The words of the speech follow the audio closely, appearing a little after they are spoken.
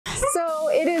So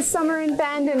it is summer in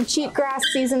Bend and cheatgrass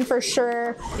season for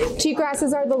sure.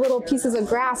 Cheatgrasses are the little pieces of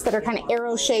grass that are kind of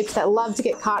arrow shaped that love to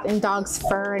get caught in dogs'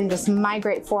 fur and just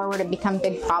migrate forward and become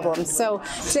big problems. So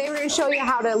today we're going to show you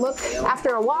how to look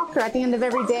after a walk or at the end of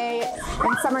every day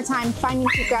in summertime, finding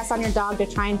cheatgrass on your dog to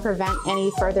try and prevent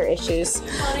any further issues.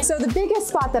 So the biggest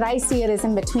spot that I see it is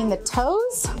in between the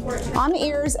toes, on the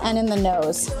ears, and in the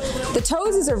nose. The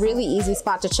toes is a really easy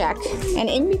spot to check, and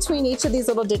in between each of these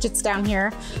little digits down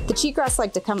here, the cheatgrass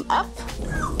like to come up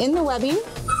in the webbing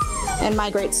and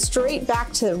migrate straight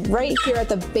back to right here at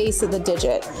the base of the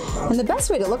digit. And the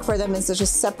best way to look for them is to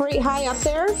just separate high up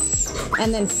there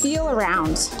and then feel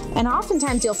around. And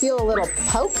oftentimes you'll feel a little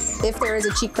poke if there is a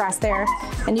cheatgrass there,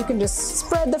 and you can just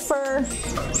spread the fur,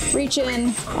 reach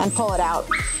in, and pull it out.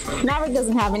 Maverick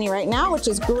doesn't have any right now, which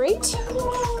is great.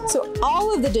 So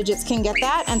all of the digits can get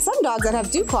that, and some dogs that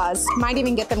have dew claws might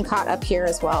even get them caught up here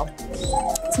as well.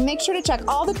 So make sure to check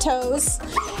all the toes.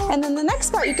 And then the next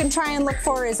spot you can try and look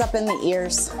for is up in the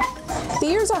ears. The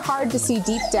ears are hard to see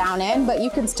deep down in, but you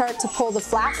can start to pull the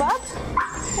flap up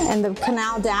and the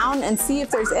canal down and see if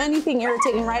there's anything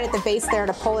irritating right at the base there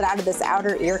to pull it out of this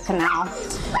outer ear canal.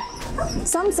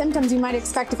 Some symptoms you might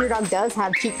expect if your dog does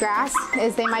have cheatgrass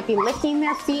is they might be licking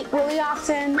their feet really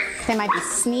often, they might be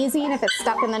sneezing if it's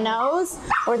stuck in the nose,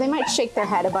 or they might shake their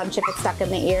head a bunch if it's stuck in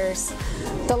the ears.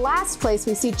 The last place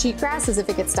we see cheatgrass is if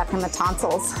it gets stuck in the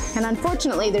tonsils. And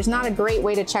unfortunately, there's not a great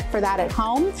way to check for that at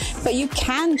home, but you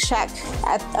can check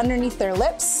underneath their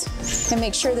lips and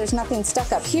make sure there's nothing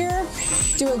stuck up here.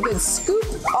 Do a good scoop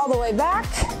all the way back.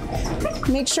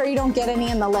 Make sure you don't get any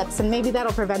in the lips, and maybe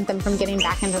that'll prevent them from getting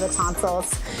back into the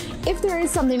tonsils. If there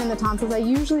is something in the tonsils, I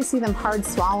usually see them hard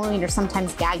swallowing or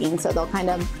sometimes gagging, so they'll kind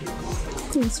of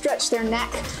stretch their neck.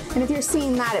 And if you're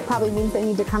seeing that, it probably means they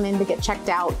need to come in to get checked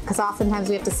out, because oftentimes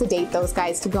we have to sedate those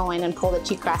guys to go in and pull the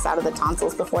cheatgrass out of the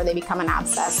tonsils before they become an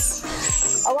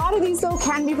abscess. A lot of these though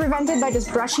can be prevented by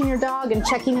just brushing your dog and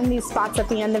checking in these spots at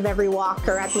the end of every walk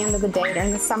or at the end of the day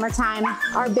during the summertime.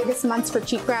 Our biggest months for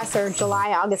cheatgrass are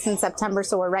July, August, and September,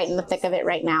 so we're right in the thick of it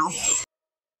right now.